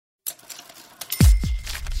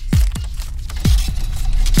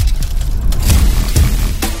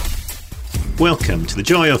Welcome to The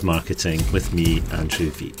Joy of Marketing with me,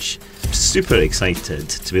 Andrew Veach. Super excited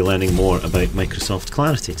to be learning more about Microsoft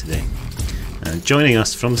Clarity today. Joining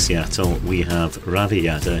us from Seattle, we have Ravi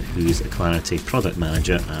Yada, who's a Clarity Product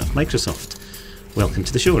Manager at Microsoft. Welcome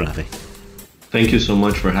to the show, Ravi. Thank you so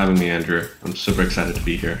much for having me, Andrew. I'm super excited to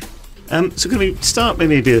be here. So can we start by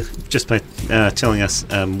maybe just by telling us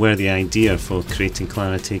where the idea for creating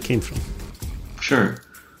Clarity came from? Sure.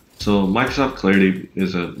 So Microsoft Clarity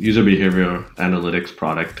is a user behavior analytics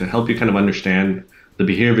product to help you kind of understand the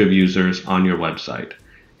behavior of users on your website.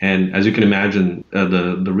 And as you can imagine,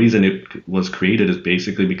 the reason it was created is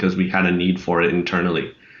basically because we had a need for it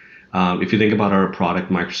internally. If you think about our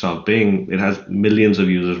product, Microsoft Bing, it has millions of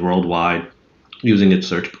users worldwide using its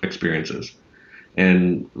search experiences.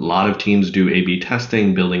 And a lot of teams do A/B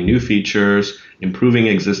testing, building new features, improving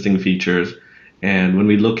existing features. And when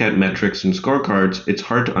we look at metrics and scorecards, it's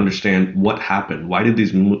hard to understand what happened. Why did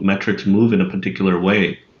these metrics move in a particular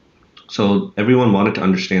way? So everyone wanted to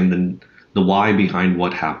understand the why behind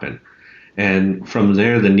what happened. And from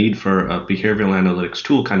there, the need for a behavioral analytics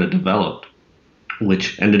tool kind of developed,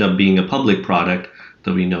 which ended up being a public product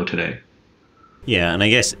that we know today. Yeah, and I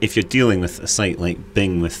guess if you're dealing with a site like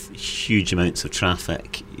Bing with huge amounts of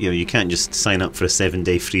traffic, you can't just sign up for a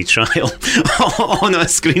 7-day free trial on a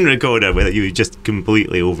screen recorder where you would just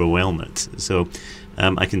completely overwhelm it. So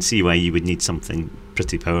I can see why you would need something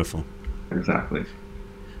pretty powerful. Exactly.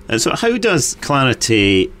 And so how does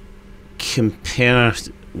Clarity compare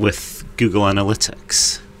with Google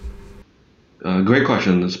Analytics? Great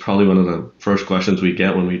question. It's probably one of the first questions we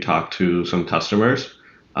get when we talk to some customers.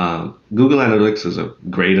 Google Analytics is a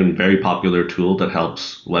great and very popular tool that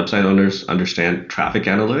helps website owners understand traffic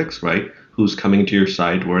analytics, right? Who's coming to your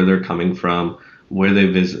site, where they're coming from, where they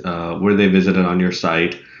visited on your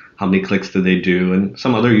site, how many clicks did they do, and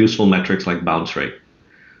some other useful metrics like bounce rate.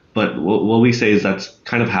 But what we say is that's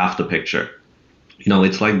kind of half the picture.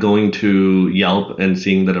 It's like going to Yelp and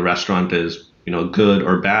seeing that a restaurant is, good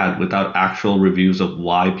or bad without actual reviews of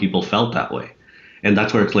why people felt that way. And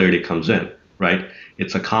that's where Clarity comes in, right?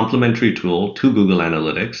 It's a complementary tool to Google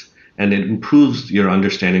Analytics, and it improves your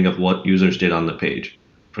understanding of what users did on the page.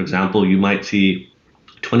 For example, you might see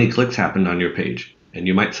 20 clicks happened on your page, and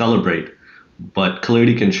you might celebrate, but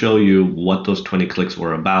Clarity can show you what those 20 clicks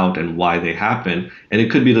were about and why they happened. And it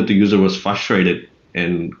could be that the user was frustrated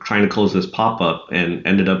and trying to close this pop-up and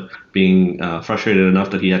ended up being frustrated enough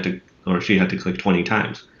that he had to or she had to click 20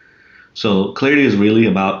 times. So Clarity is really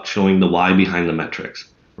about showing the why behind the metrics.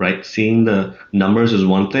 Right? Seeing the numbers is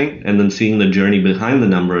one thing, and then seeing the journey behind the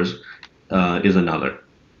numbers is another.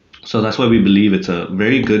 So that's why we believe it's a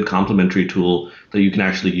very good complementary tool that you can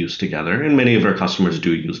actually use together, and many of our customers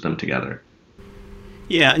do use them together.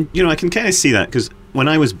 Yeah, I can kind of see that, because when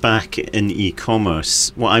I was back in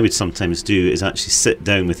e-commerce, what I would sometimes do is actually sit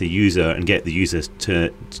down with a user and get the user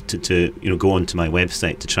to go onto my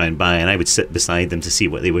website to try and buy, and I would sit beside them to see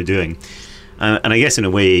what they were doing. And I guess in a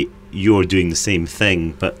way, you're doing the same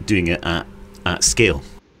thing, but doing it at scale.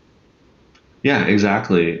 Yeah,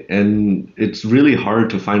 exactly. And it's really hard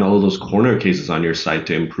to find all of those corner cases on your site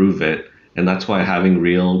to improve it. And that's why having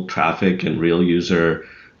real traffic and real user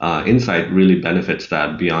insight really benefits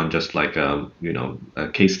that beyond just like a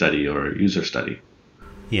case study or a user study.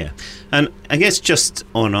 Yeah, and I guess just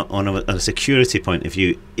on a security point of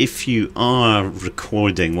view, if you are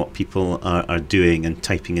recording what people are doing and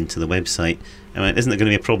typing into the website, isn't there going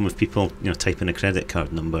to be a problem if people type in a credit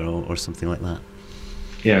card number or something like that?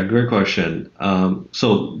 Yeah, great question.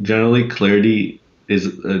 So generally, Clarity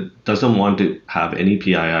doesn't want to have any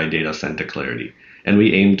PII data sent to Clarity, and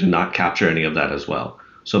we aim to not capture any of that as well.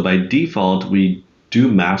 So by default, we do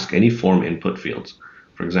mask any form input fields.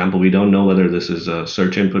 For example, we don't know whether this is a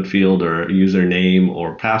search input field or a username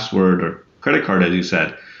or password or credit card, as you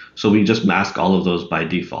said. So we just mask all of those by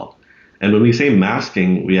default. And when we say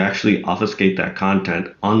masking, we actually obfuscate that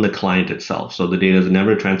content on the client itself. So the data is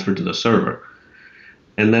never transferred to the server.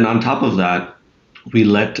 And then on top of that, we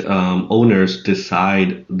let owners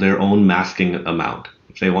decide their own masking amount.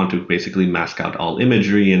 If they want to basically mask out all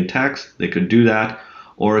imagery and text, they could do that,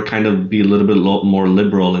 or kind of be a little bit more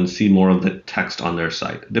liberal and see more of the text on their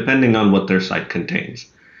site, depending on what their site contains.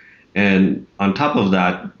 And on top of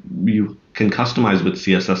that, you can customize with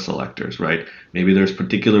CSS selectors, right? Maybe there's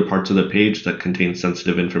particular parts of the page that contain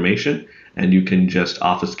sensitive information, and you can just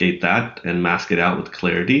obfuscate that and mask it out with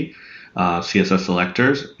Clarity, CSS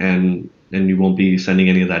selectors, and you won't be sending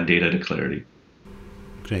any of that data to Clarity.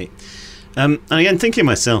 Great. And again, thinking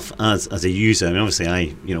myself as a user, obviously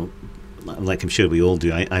like I'm sure we all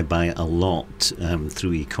do, I buy a lot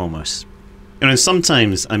through e-commerce. And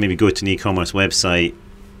sometimes I maybe go to an e-commerce website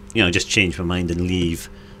just change my mind and leave.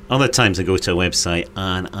 Other times I go to a website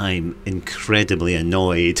and I'm incredibly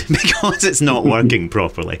annoyed because it's not working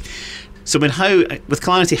properly. So with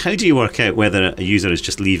Clarity, how do you work out whether a user is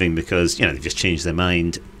just leaving because they've just changed their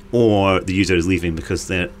mind, or the user is leaving because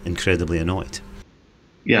they're incredibly annoyed?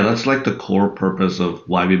 Yeah, that's like the core purpose of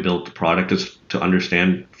why we built the product, is to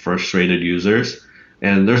understand frustrated users.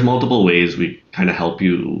 And there's multiple ways we kind of help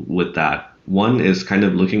you with that. One is kind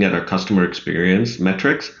of looking at our customer experience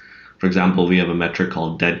metrics. For example, we have a metric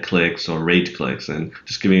called dead clicks or rage clicks. And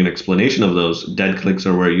just giving an explanation of those, dead clicks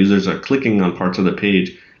are where users are clicking on parts of the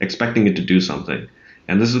page expecting it to do something.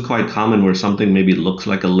 And this is quite common, where something maybe looks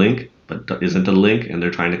like a link but isn't a link, and they're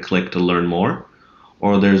trying to click to learn more.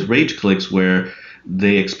 Or there's rage clicks where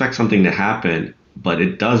they expect something to happen, but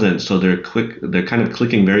it doesn't, so they're kind of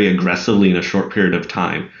clicking very aggressively in a short period of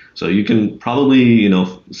time. So you can probably,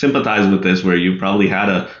 sympathize with this, where you probably had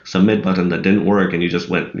a submit button that didn't work and you just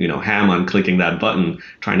went, ham on clicking that button,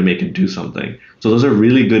 trying to make it do something. So those are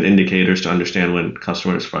really good indicators to understand when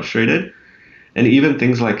customer is frustrated. And even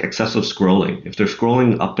things like excessive scrolling. If they're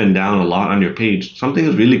scrolling up and down a lot on your page, something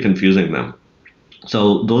is really confusing them.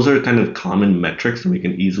 So those are kind of common metrics that we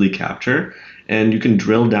can easily capture. And you can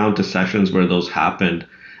drill down to sessions where those happened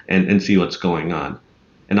and see what's going on.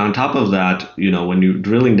 And on top of that, when you're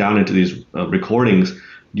drilling down into these recordings,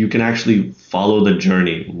 you can actually follow the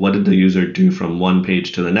journey. What did the user do from one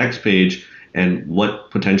page to the next page, and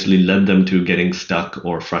what potentially led them to getting stuck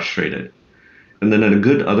or frustrated? And then a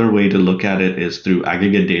good other way to look at it is through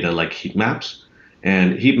aggregate data like heat maps.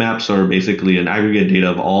 And heat maps are basically an aggregate data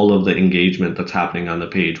of all of the engagement that's happening on the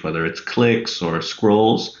page, whether it's clicks or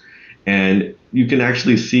scrolls. And you can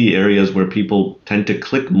actually see areas where people tend to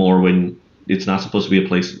click more when it's not supposed to be a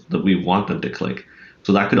place that we want them to click.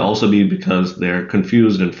 So that could also be because they're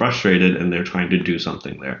confused and frustrated and they're trying to do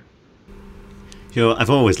something there. I've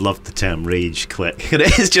always loved the term rage click.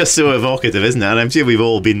 It is just so evocative, isn't it? And I'm sure we've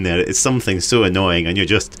all been there. It's something so annoying and you're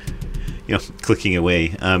just, clicking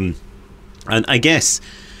away. And I guess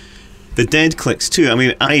the dead clicks too. I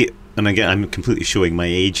mean, and again, I'm completely showing my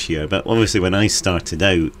age here, but obviously when I started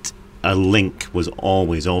out, a link was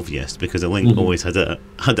always obvious, because a link always had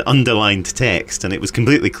underlined text, and it was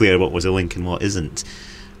completely clear what was a link and what isn't.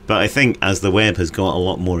 But I think as the web has got a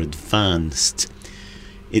lot more advanced,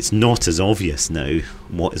 it's not as obvious now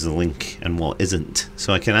what is a link and what isn't.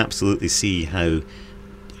 So I can absolutely see how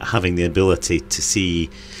having the ability to see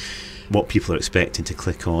what people are expecting to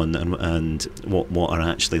click on and what are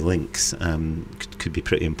actually links could be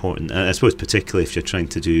pretty important. I suppose particularly if you're trying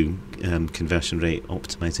to do conversion rate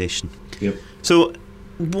optimization. Yep. So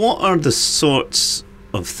what are the sorts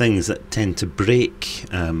of things that tend to break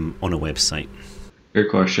on a website? Good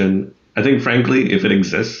question. I think, frankly, if it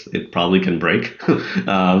exists, it probably can break.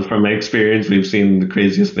 From my experience, we've seen the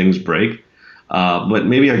craziest things break. But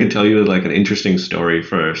maybe I can tell you like an interesting story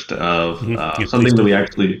first of something that we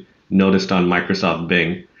actually noticed on Microsoft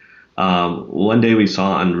Bing. One day we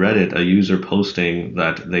saw on Reddit a user posting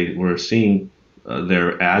that they were seeing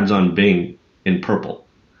their ads on Bing in purple.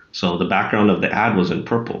 So the background of the ad was in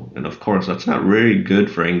purple. And of course, that's not very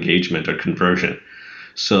good for engagement or conversion.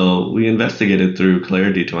 So we investigated through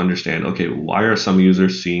Clarity to understand, okay, why are some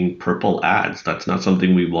users seeing purple ads? That's not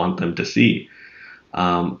something we want them to see.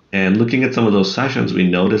 And looking at some of those sessions, we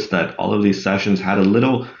noticed that all of these sessions had a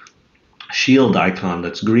little shield icon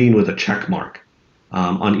that's green with a check mark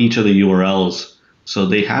on each of the URLs. So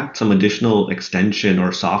they had some additional extension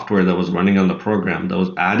or software that was running on the program that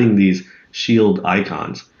was adding these shield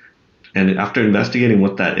icons. And after investigating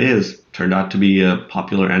what that is, turned out to be a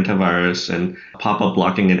popular antivirus and pop-up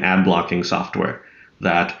blocking and ad blocking software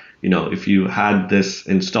that, if you had this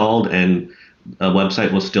installed and a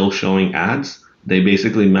website was still showing ads, they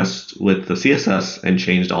basically messed with the CSS and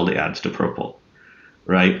changed all the ads to purple,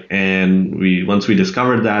 right? And once we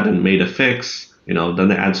discovered that and made a fix, then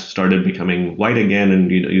the ads started becoming white again, and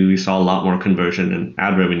we saw a lot more conversion and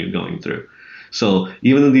ad revenue going through. So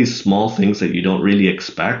even these small things that you don't really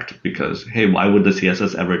expect, because, hey, why would the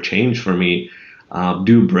CSS ever change for me,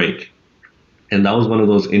 do break. And that was one of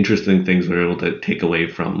those interesting things we were able to take away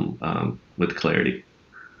from with Clarity.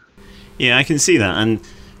 Yeah, I can see that. And,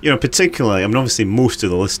 particularly, obviously most of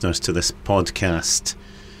the listeners to this podcast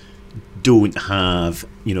don't have,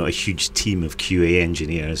 a huge team of QA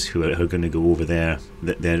engineers who are going to go over their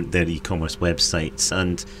e-commerce websites.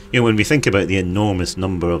 And, when we think about the enormous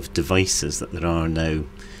number of devices that there are now,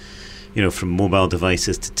 from mobile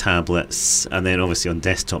devices to tablets, and then obviously on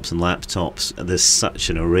desktops and laptops, there's such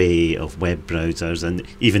an array of web browsers and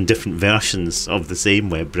even different versions of the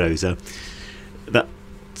same web browser, that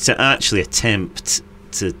to actually attempt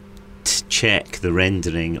to check the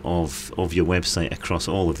rendering of your website across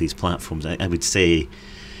all of these platforms, I would say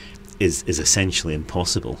is essentially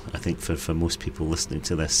impossible, I think, for most people listening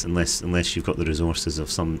to this, unless you've got the resources of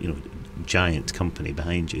some giant company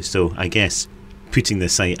behind you. So I guess putting the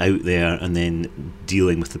site out there and then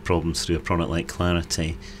dealing with the problems through a product like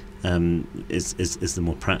Clarity is the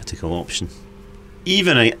more practical option.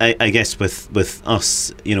 Even I guess with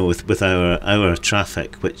us, with our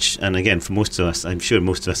traffic, which, and again, for most of us, I'm sure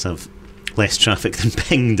most of us have less traffic than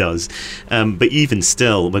Bing does, but even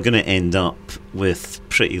still, we're going to end up with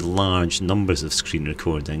pretty large numbers of screen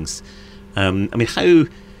recordings. I mean, how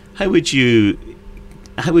would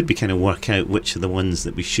we kind of work out which are the ones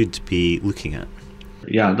that we should be looking at?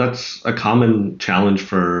 Yeah, that's a common challenge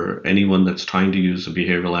for anyone that's trying to use a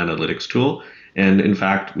behavioral analytics tool. And in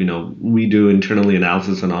fact, we do internally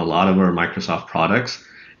analysis on a lot of our Microsoft products.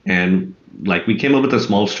 And we came up with a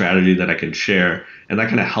small strategy that I can share. And that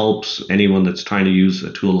kind of helps anyone that's trying to use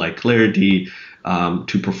a tool like Clarity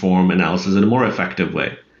to perform analysis in a more effective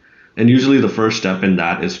way. And usually the first step in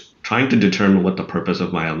that is trying to determine what the purpose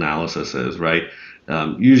of my analysis is, right?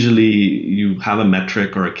 Usually you have a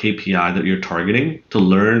metric or a KPI that you're targeting to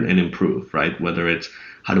learn and improve, right? Whether it's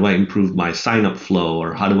how do I improve my sign-up flow,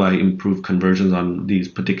 or how do I improve conversions on these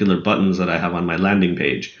particular buttons that I have on my landing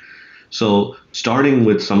page. So starting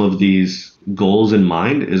with some of these goals in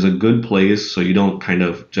mind is a good place so you don't kind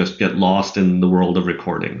of just get lost in the world of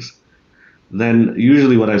recordings. Then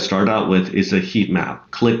usually what I start out with is a heat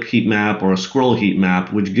map, click heat map or a scroll heat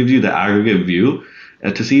map, which gives you the aggregate view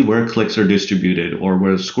to see where clicks are distributed or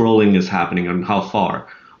where scrolling is happening and how far.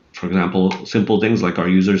 For example, simple things like, are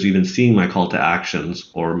users even seeing my call to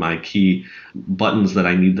actions or my key buttons that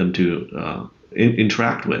I need them to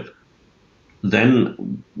interact with?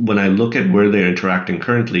 Then when I look at where they're interacting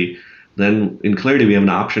currently, then in Clarity, we have an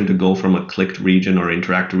option to go from a clicked region or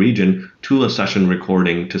interact region to a session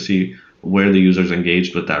recording to see where the user's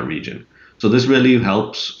engaged with that region. So this really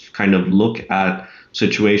helps kind of look at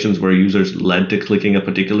situations where users led to clicking a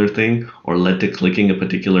particular thing or led to clicking a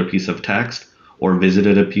particular piece of text or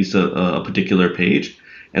visited a particular page.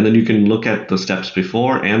 And then you can look at the steps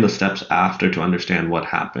before and the steps after to understand what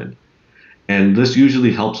happened. And this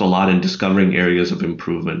usually helps a lot in discovering areas of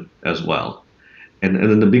improvement as well. And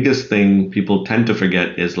then the biggest thing people tend to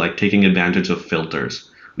forget is taking advantage of filters.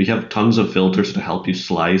 We have tons of filters to help you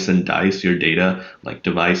slice and dice your data, like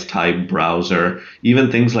device type, browser, even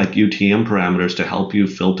things like UTM parameters to help you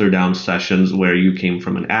filter down sessions where you came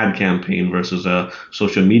from an ad campaign versus a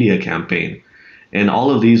social media campaign. And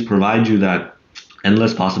all of these provide you that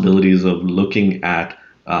endless possibilities of looking at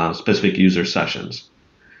specific user sessions.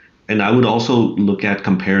 And I would also look at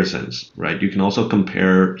comparisons, right? You can also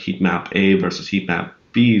compare heat map A versus heat map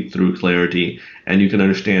B through Clarity, and you can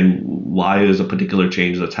understand why is a particular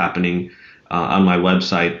change that's happening on my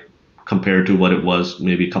website compared to what it was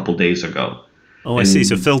maybe a couple days ago. Oh, I see.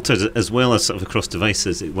 So filtered as well as sort of across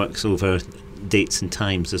devices, it works over dates and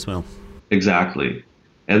times as well. Exactly.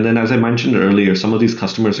 And then, as I mentioned earlier, some of these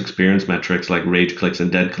customers' experience metrics like rage clicks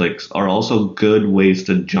and dead clicks are also good ways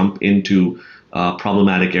to jump into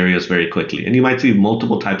problematic areas very quickly. And you might see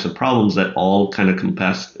multiple types of problems that all kind of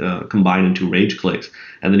combine into rage clicks,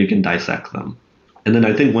 and then you can dissect them. And then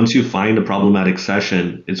I think once you find a problematic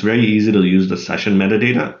session, it's very easy to use the session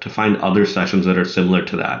metadata to find other sessions that are similar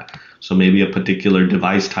to that. So maybe a particular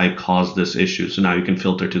device type caused this issue. So now you can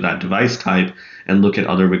filter to that device type and look at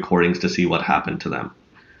other recordings to see what happened to them.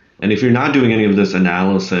 And if you're not doing any of this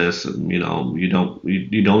analysis, you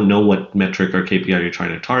don't know what metric or KPI you're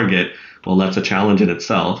trying to target, well, that's a challenge in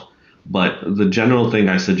itself. But the general thing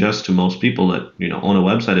I suggest to most people that own a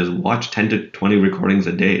website is watch 10 to 20 recordings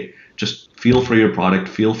a day. Just feel for your product,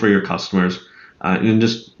 feel for your customers, and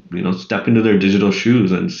just step into their digital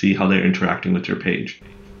shoes and see how they're interacting with your page.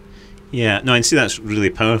 Yeah, no, I see that's really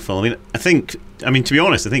powerful. I mean, to be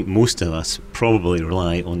honest, I think most of us probably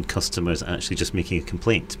rely on customers actually just making a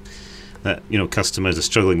complaint. That customers are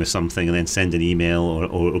struggling with something and then send an email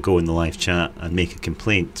or go in the live chat and make a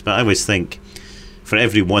complaint. But I always think for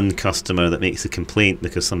every one customer that makes a complaint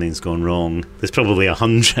because something's gone wrong, there's probably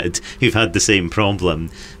 100 who've had the same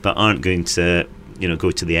problem but aren't going to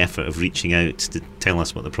go to the effort of reaching out to tell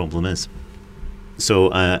us what the problem is.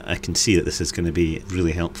 So I can see that this is going to be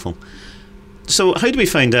really helpful. So how do we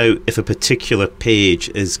find out if a particular page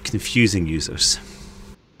is confusing users?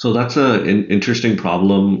 So that's an interesting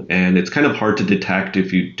problem, and it's kind of hard to detect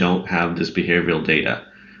if you don't have this behavioral data.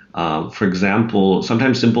 For example,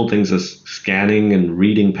 sometimes simple things as scanning and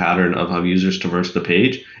reading pattern of how users traverse the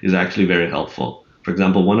page is actually very helpful. For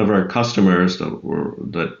example, one of our customers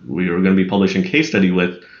that we are going to be publishing case study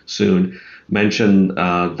with soon mentioned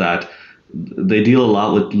that they deal a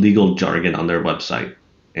lot with legal jargon on their website.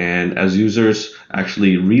 And as users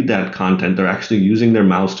actually read that content, they're actually using their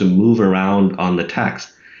mouse to move around on the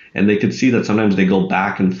text. And they could see that sometimes they go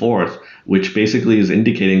back and forth, which basically is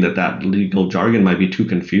indicating that that legal jargon might be too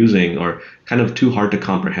confusing or kind of too hard to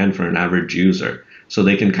comprehend for an average user. So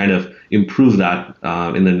they can kind of improve that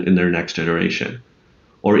in their next iteration.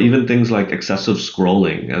 Or even things like excessive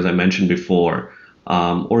scrolling, as I mentioned before,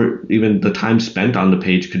 or even the time spent on the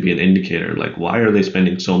page could be an indicator. Like, why are they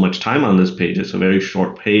spending so much time on this page? It's a very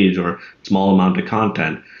short page or small amount of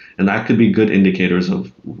content. And that could be good indicators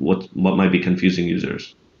of what might be confusing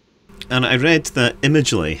users. And I read that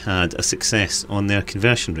Imagely had a success on their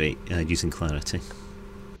conversion rate using Clarity.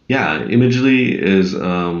 Yeah, Imagely is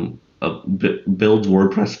builds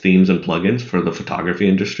WordPress themes and plugins for the photography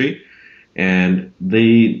industry, and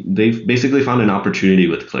they've basically found an opportunity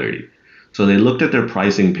with Clarity. So they looked at their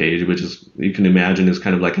pricing page, which is, you can imagine, is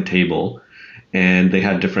kind of like a table, and they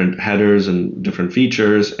had different headers and different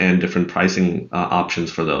features and different pricing options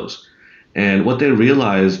for those. And what they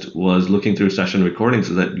realized was, looking through session recordings,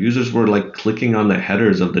 is that users were like clicking on the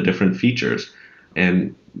headers of the different features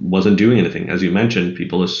and wasn't doing anything. As you mentioned,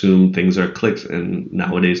 people assume things are clicks, and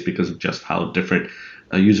nowadays, because of just how different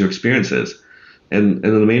a user experience is. And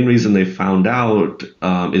the main reason they found out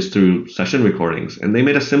is through session recordings. And they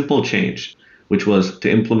made a simple change, which was to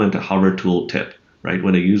implement a hover tool tip, right?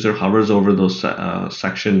 When a user hovers over those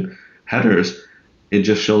section headers, it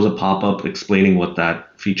just shows a pop-up explaining what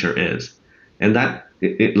that feature is. And that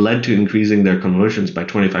it led to increasing their conversions by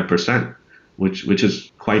 25%, which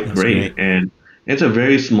is quite great. And it's a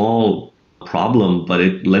very small problem, but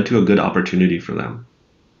it led to a good opportunity for them.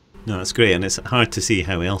 No, that's great, and it's hard to see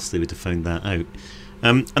how else they would have found that out.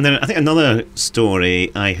 And then I think another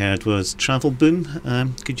story I heard was Travel Boom.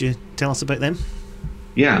 Could you tell us about them?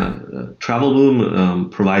 Yeah, Travel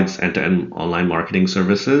Boom provides end-to-end online marketing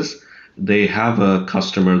services. They have a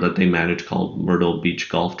customer that they manage called Myrtle Beach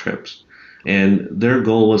Golf Trips. And their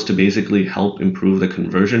goal was to basically help improve the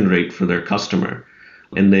conversion rate for their customer.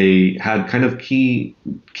 And they had kind of key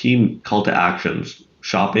call to actions: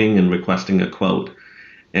 shopping and requesting a quote.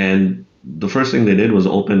 And the first thing they did was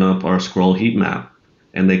open up our scroll heat map.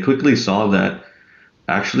 And they quickly saw that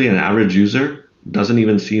actually an average user doesn't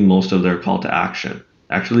even see most of their call to action.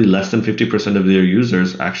 Actually, less than 50% of their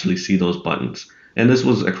users actually see those buttons. And this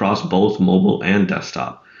was across both mobile and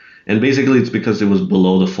desktop. And basically, it's because it was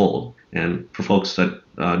below the fold. And for folks that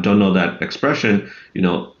don't know that expression,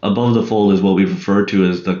 above the fold is what we refer to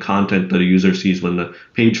as the content that a user sees when the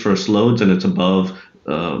page first loads, and it's above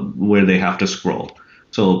where they have to scroll.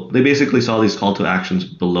 So they basically saw these call to actions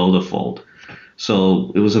below the fold.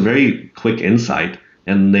 So it was a very quick insight,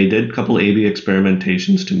 and they did a couple A/B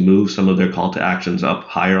experimentations to move some of their call to actions up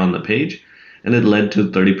higher on the page, and it led to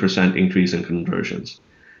 30% increase in conversions.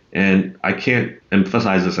 And I can't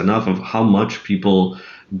emphasize this enough of how much people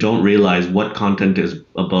don't realize what content is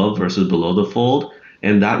above versus below the fold,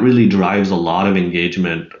 and that really drives a lot of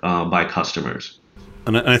engagement by customers.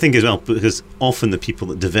 And I think as well, because often the people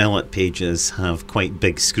that develop pages have quite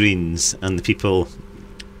big screens, and the people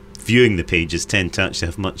viewing the pages tend to actually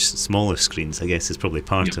have much smaller screens, I guess, is probably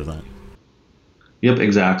part of that. Yep,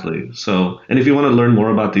 exactly. So, and if you want to learn more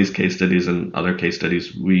about these case studies and other case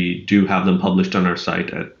studies, we do have them published on our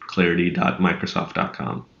site at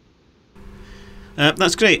clarity.microsoft.com.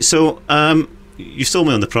 That's great. So you sold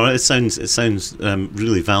me on the product. It sounds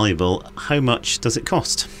really valuable. How much does it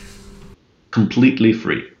cost? Completely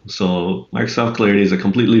free. So Microsoft Clarity is a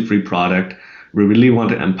completely free product. We really want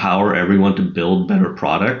to empower everyone to build better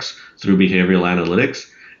products through behavioral analytics.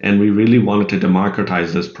 And we really wanted to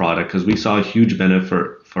democratize this product because we saw a huge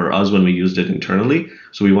benefit for us when we used it internally.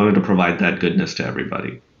 So we wanted to provide that goodness to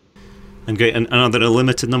everybody. And great. And are there a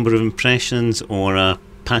limited number of impressions or a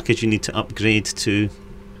package you need to upgrade to?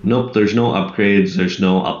 Nope, there's no upgrades. There's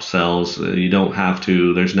no upsells. You don't have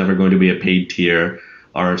to. There's never going to be a paid tier.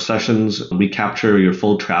 Our sessions, we capture your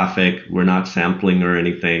full traffic. We're not sampling or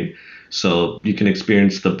anything. So you can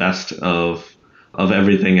experience the best of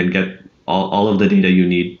everything and get all of the data you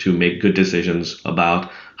need to make good decisions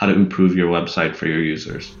about how to improve your website for your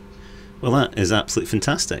users. Well, that is absolutely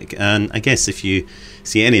fantastic. And I guess if you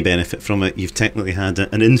see any benefit from it, you've technically had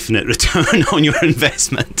an infinite return on your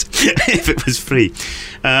investment if it was free.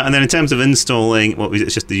 And then in terms of installing,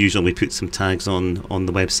 it's just the usual, we put some tags on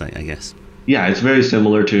the website, I guess. Yeah, it's very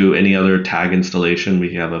similar to any other tag installation.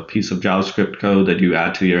 We have a piece of JavaScript code that you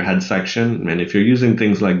add to your head section. And if you're using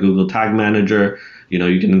things like Google Tag Manager,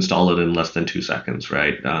 you can install it in less than 2 seconds,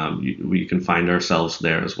 right? We can find ourselves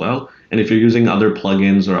there as well. And if you're using other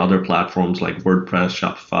plugins or other platforms like WordPress,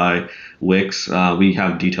 Shopify, Wix, we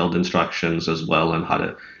have detailed instructions as well on how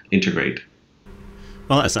to integrate.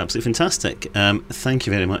 Well, that's absolutely fantastic. Thank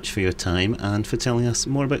you very much for your time and for telling us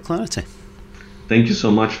more about Clarity. Thank you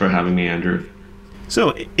so much for having me, Andrew.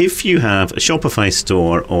 So if you have a Shopify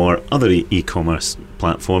store or other e-commerce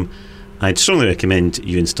platform, I'd strongly recommend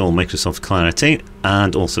you install Microsoft Clarity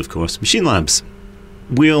and also, of course, Machine Labs.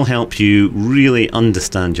 We'll help you really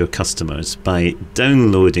understand your customers by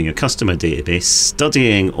downloading your customer database,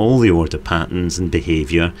 studying all the order patterns and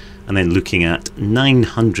behaviour, and then looking at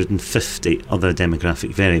 950 other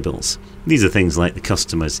demographic variables. These are things like the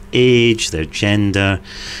customer's age, their gender,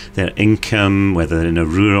 their income, whether they're in a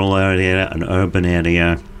rural area, an urban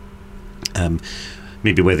area,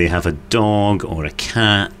 maybe whether they have a dog or a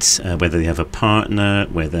cat, whether they have a partner,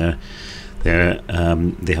 whether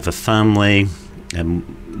they have a family,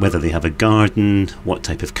 whether they have a garden, what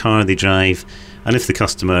type of car they drive, and if the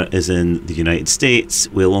customer is in the United States,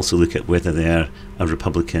 we'll also look at whether they're a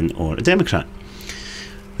Republican or a Democrat.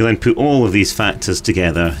 We'll then put all of these factors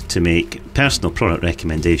together to make personal product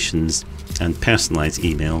recommendations and personalised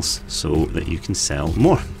emails so that you can sell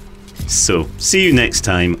more. So, see you next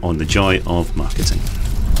time on The Joy of Marketing.